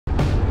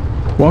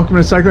Welcome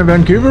to Cycl'n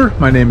Vancouver.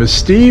 My name is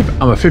Steve.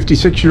 I'm a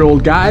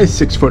 56-year-old guy,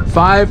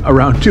 6'5",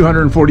 around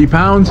 240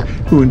 pounds,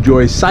 who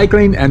enjoys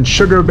cycling and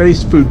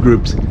sugar-based food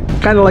groups,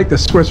 kind of like the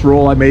Swiss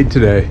roll I made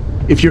today.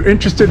 If you're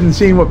interested in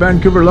seeing what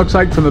Vancouver looks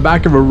like from the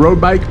back of a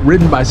road bike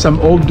ridden by some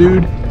old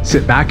dude,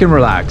 sit back and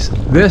relax.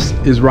 This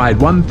is Ride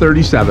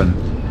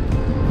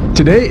 137.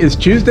 Today is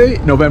Tuesday,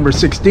 November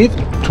 16th,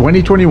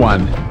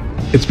 2021.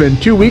 It's been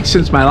 2 weeks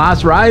since my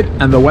last ride,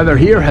 and the weather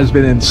here has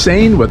been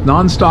insane with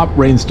non-stop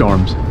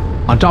rainstorms.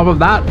 On top of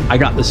that, I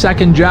got the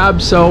second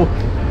jab, so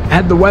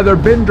had the weather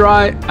been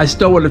dry, I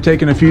still would have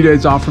taken a few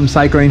days off from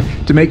cycling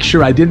to make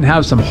sure I didn't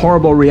have some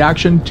horrible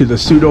reaction to the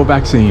pseudo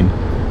vaccine.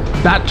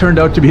 That turned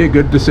out to be a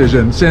good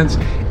decision since,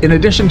 in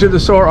addition to the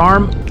sore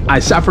arm, I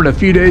suffered a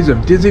few days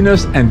of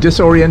dizziness and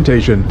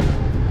disorientation.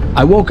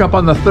 I woke up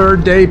on the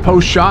third day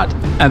post-shot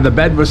and the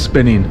bed was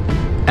spinning,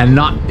 and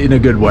not in a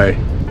good way.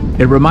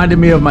 It reminded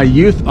me of my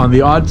youth on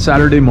the odd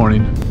Saturday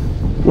morning.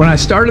 When I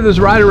started this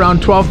ride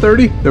around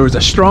 12:30, there was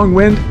a strong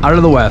wind out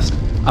of the west.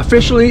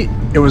 Officially,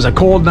 it was a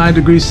cold 9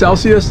 degrees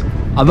Celsius,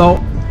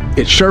 although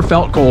it sure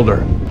felt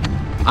colder.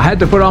 I had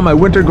to put on my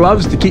winter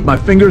gloves to keep my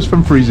fingers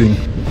from freezing.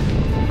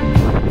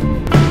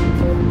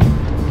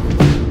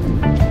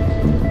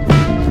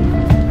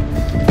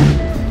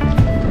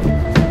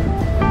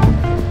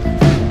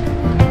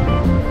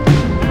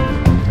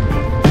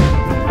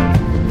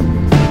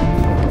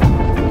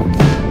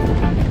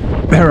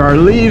 There are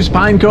leaves,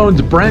 pine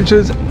cones,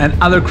 branches, and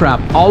other crap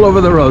all over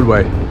the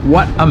roadway.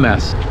 What a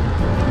mess.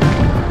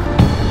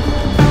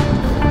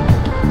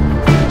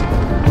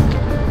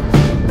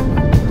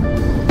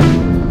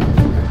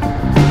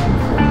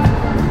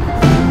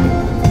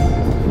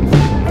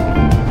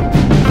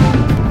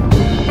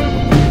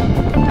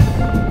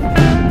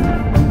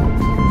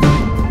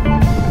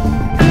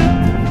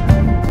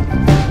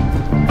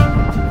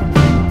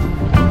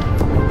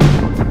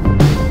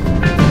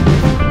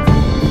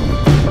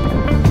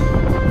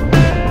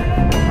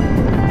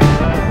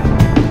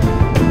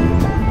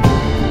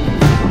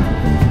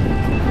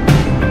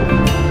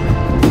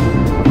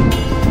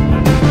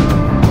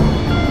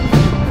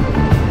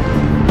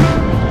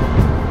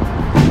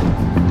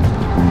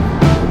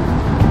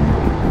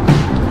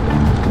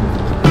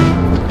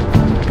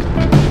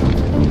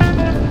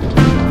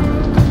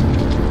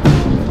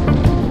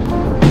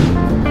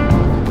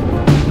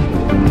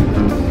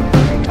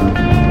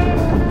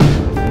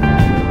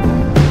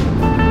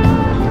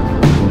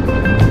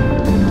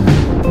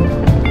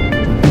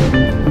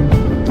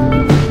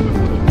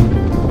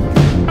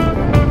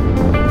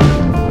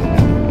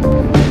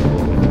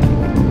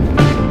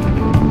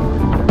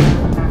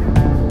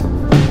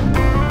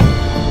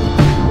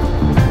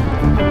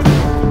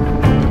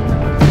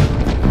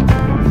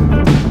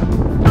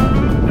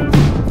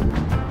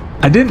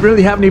 I didn't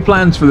really have any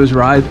plans for this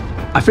ride.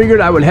 I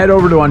figured I would head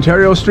over to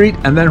Ontario Street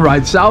and then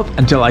ride south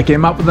until I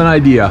came up with an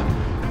idea.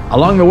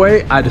 Along the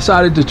way, I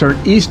decided to turn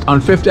east on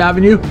 5th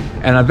Avenue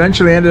and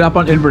eventually ended up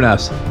on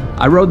Inverness.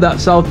 I rode that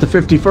south to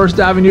 51st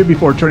Avenue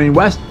before turning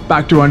west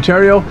back to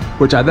Ontario,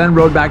 which I then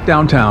rode back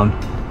downtown.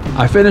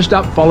 I finished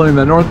up following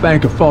the north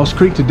bank of False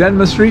Creek to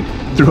Denman Street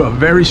through a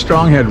very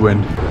strong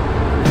headwind.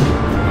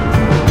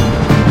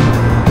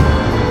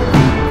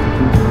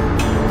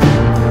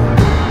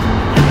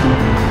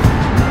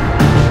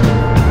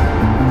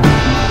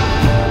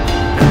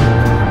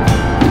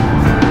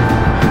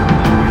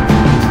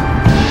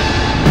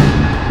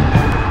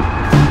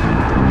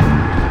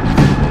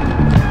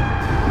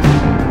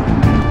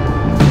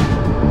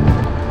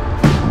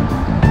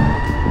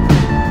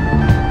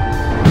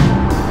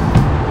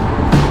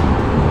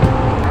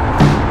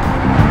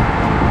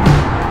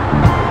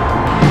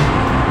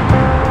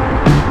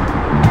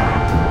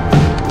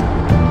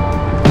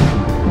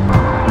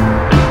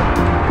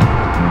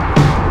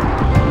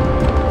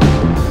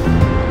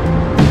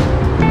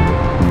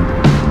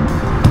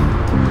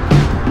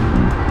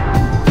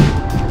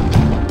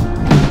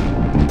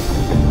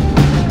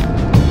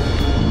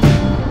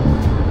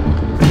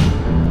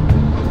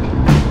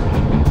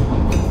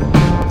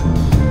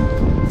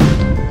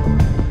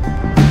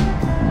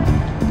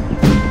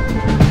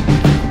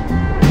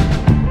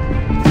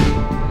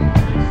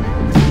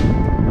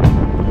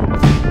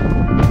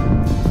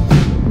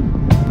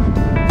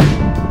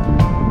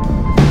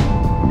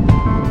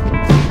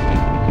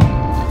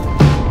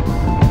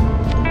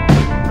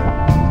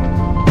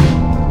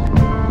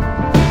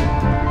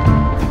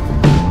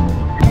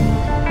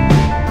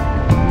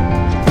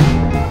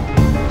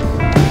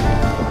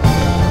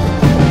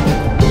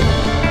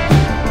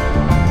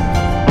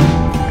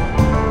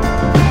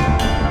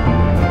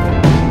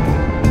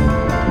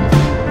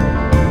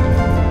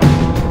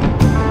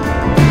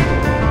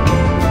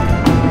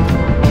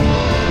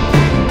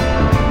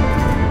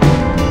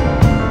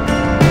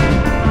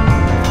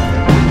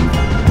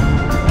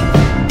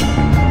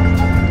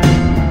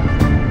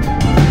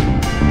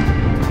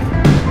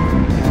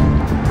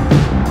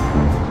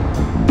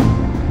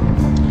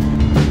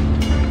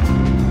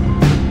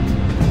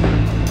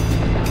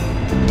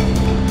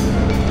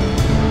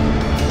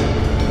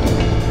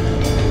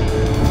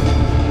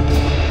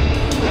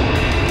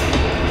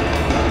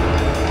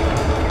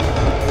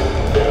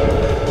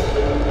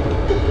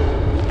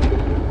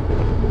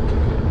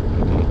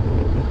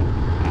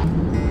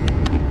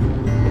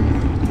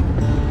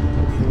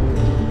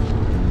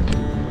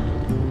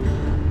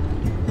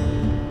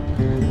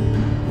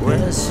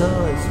 When I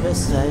saw its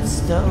West Side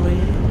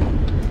Story,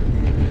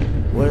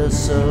 when I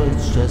saw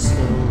it's just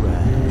alright.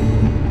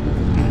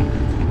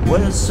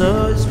 When I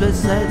saw its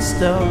West Side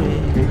Story,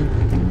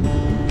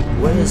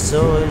 when I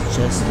saw it's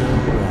just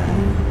alright.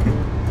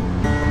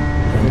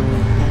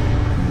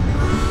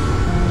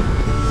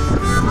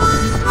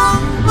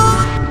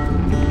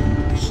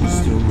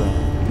 She's too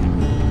right.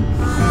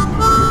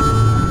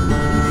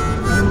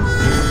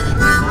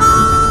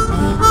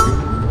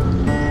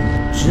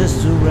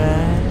 Just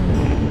alright.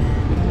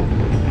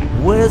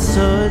 When I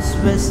saw its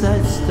West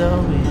Side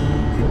Story,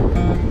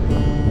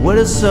 when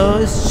I saw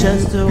it's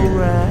just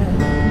alright.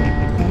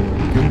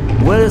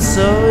 When I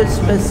saw its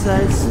West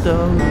Side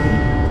Story,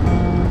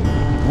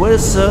 when I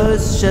saw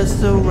it's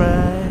just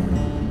alright.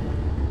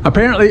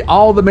 Apparently,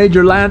 all the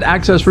major land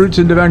access routes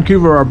into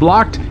Vancouver are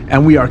blocked,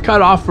 and we are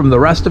cut off from the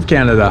rest of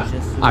Canada.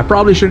 I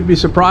probably shouldn't be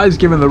surprised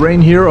given the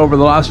rain here over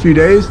the last few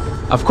days.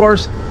 Of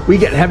course, we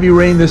get heavy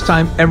rain this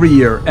time every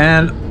year,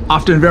 and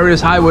often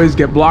various highways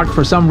get blocked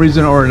for some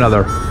reason or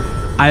another.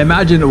 I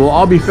imagine it will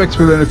all be fixed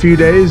within a few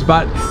days,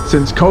 but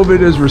since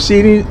COVID is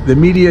receding, the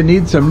media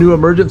needs some new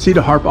emergency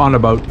to harp on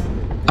about.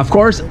 Of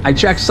course, I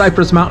checked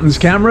Cypress Mountain's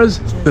cameras.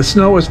 The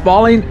snow is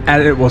falling,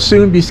 and it will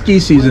soon be ski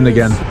season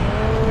again.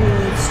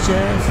 It's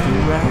just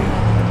alright.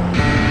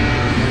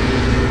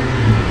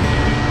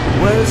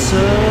 Well, so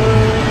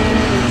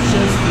it's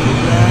just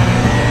alright.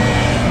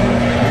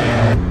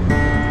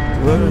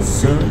 Well,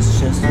 so it's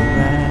just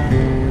alright.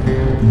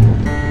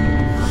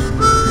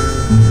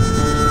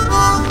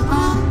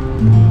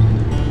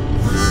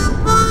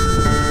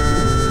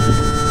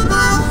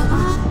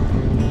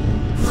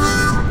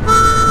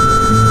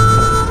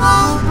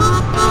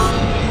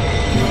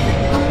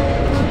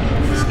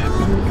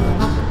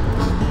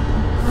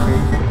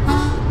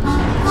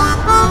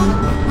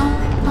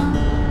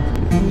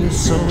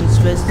 So it's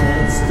West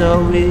Side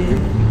Story.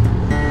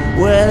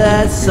 Well,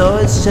 I saw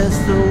it's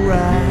just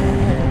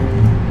alright.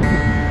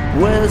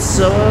 Well, I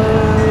saw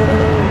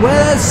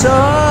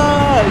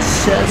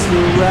it's just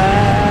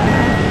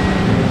alright.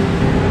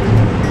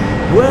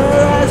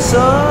 Well, I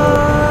saw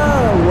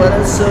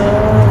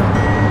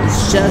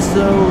it's just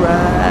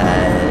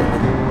alright.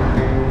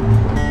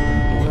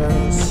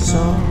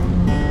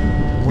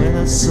 Well,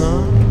 I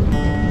saw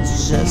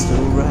it's just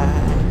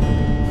alright.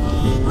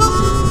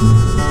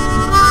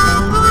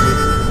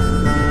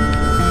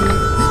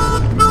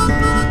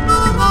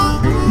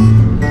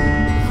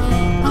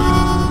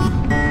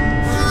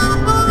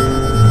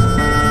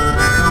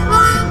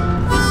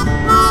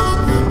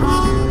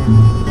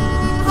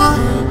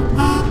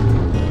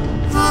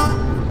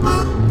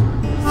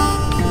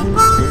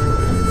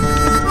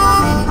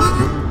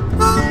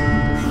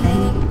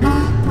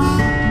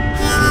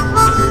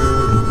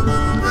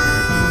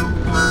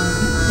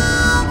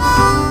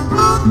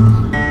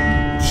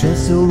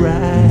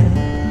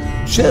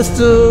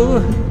 Just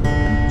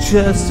alright,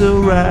 just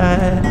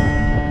alright.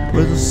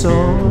 With a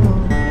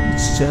song,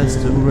 it's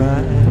just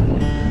alright.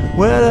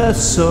 Well, I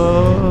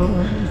saw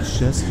it's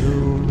just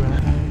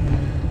alright.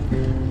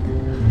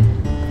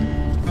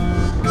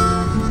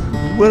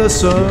 Well, I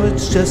saw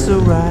it's just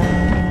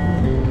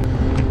alright.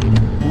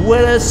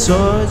 Well, I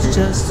saw it's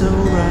just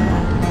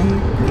alright.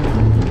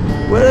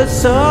 Well, I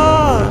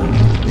saw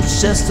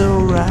it's just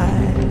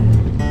alright.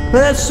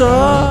 Well, I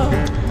saw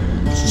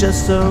it's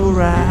just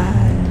alright.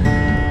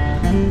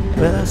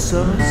 Well, I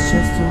saw it's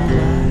just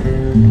alright.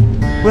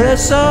 Well, I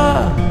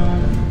saw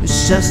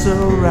it's just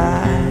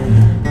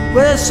alright.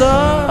 Well, I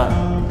saw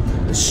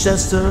it's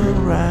just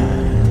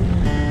alright.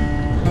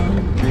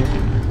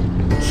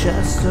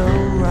 Just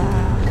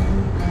alright.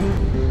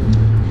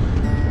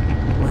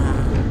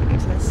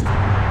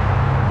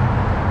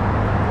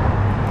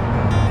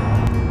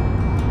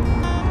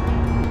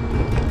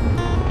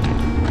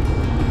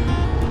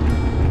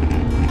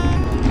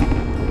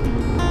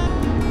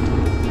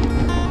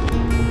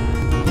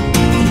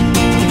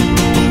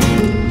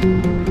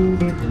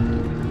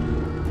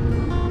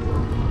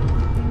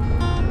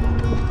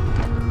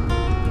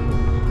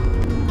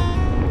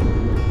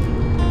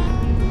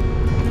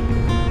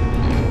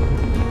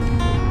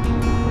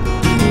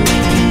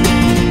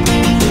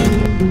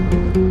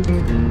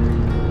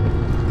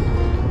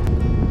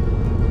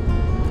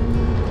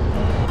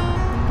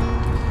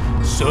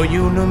 Soy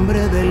un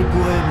hombre del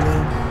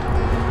pueblo,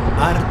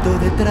 harto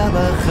de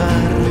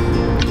trabajar.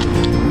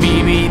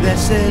 Mi vida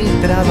es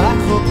el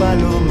trabajo,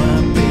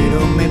 paloma,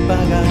 pero me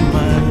pagan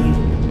mal.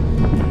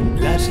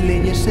 Las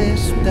leyes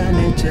están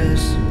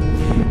hechas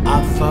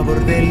a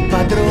favor del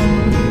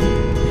patrón.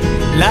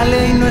 La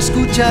ley no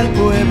escucha al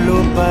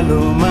pueblo,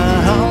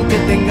 paloma, aunque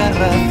tenga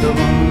razón.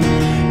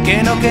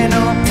 Que no,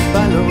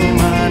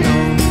 paloma, no,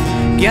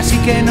 que así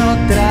que no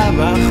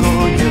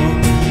trabajo yo.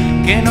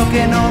 Que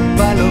no,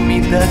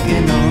 palomita,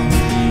 que no,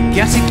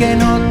 que así que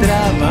no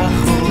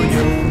trabajo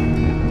yo.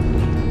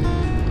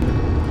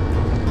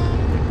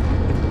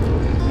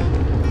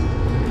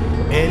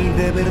 El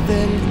deber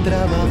del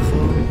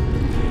trabajo,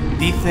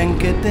 dicen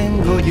que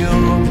tengo yo.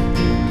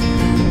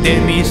 De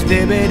mis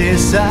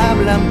deberes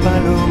hablan,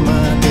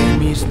 paloma, de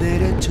mis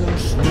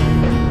derechos no.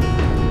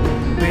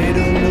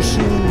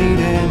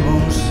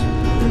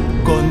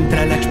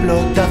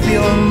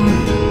 explotación.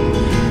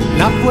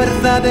 La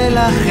fuerza de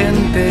la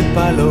gente,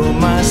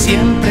 paloma,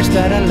 siempre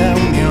estará en la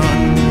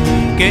unión.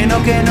 Que no,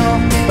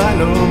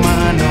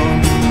 paloma,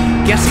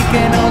 no, que así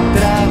que no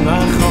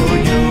trabajo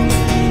yo.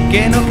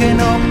 Que no,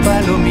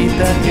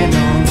 palomita, que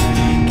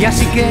no, que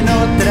así que no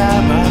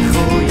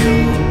trabajo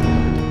yo.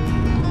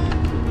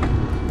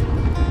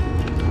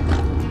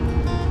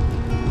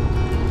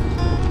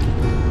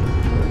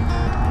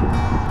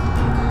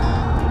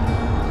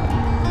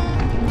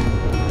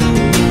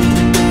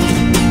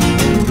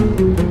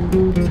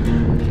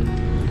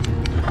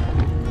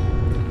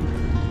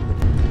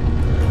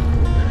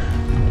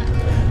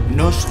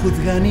 Nos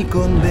juzgan y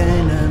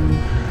condenan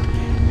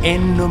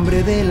en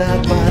nombre de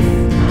la paz.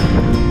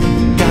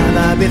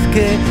 Cada vez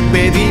que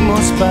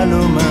pedimos,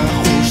 paloma,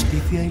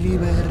 justicia y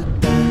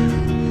libertad.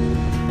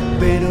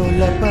 Pero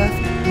la paz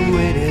tú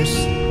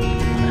eres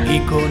y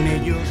con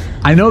ellos.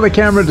 I know the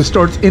camera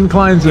distorts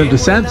inclines and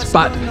descents,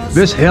 but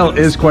this hill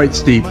is quite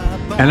steep.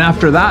 And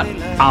after that,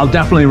 I'll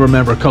definitely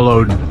remember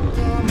Culloden.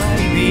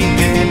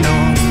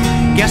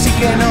 Que así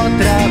que no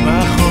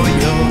trabajo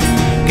yo.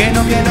 Que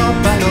no,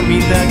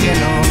 palomita, que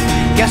no.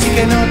 Que así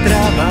que no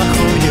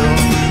trabajo yo.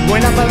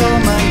 Buena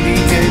paloma y di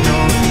que no.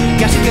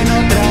 Que así que no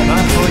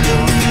trabajo yo.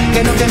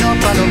 Que no,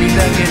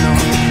 palomita, que no.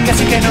 Que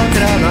así que no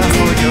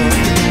trabajo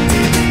yo.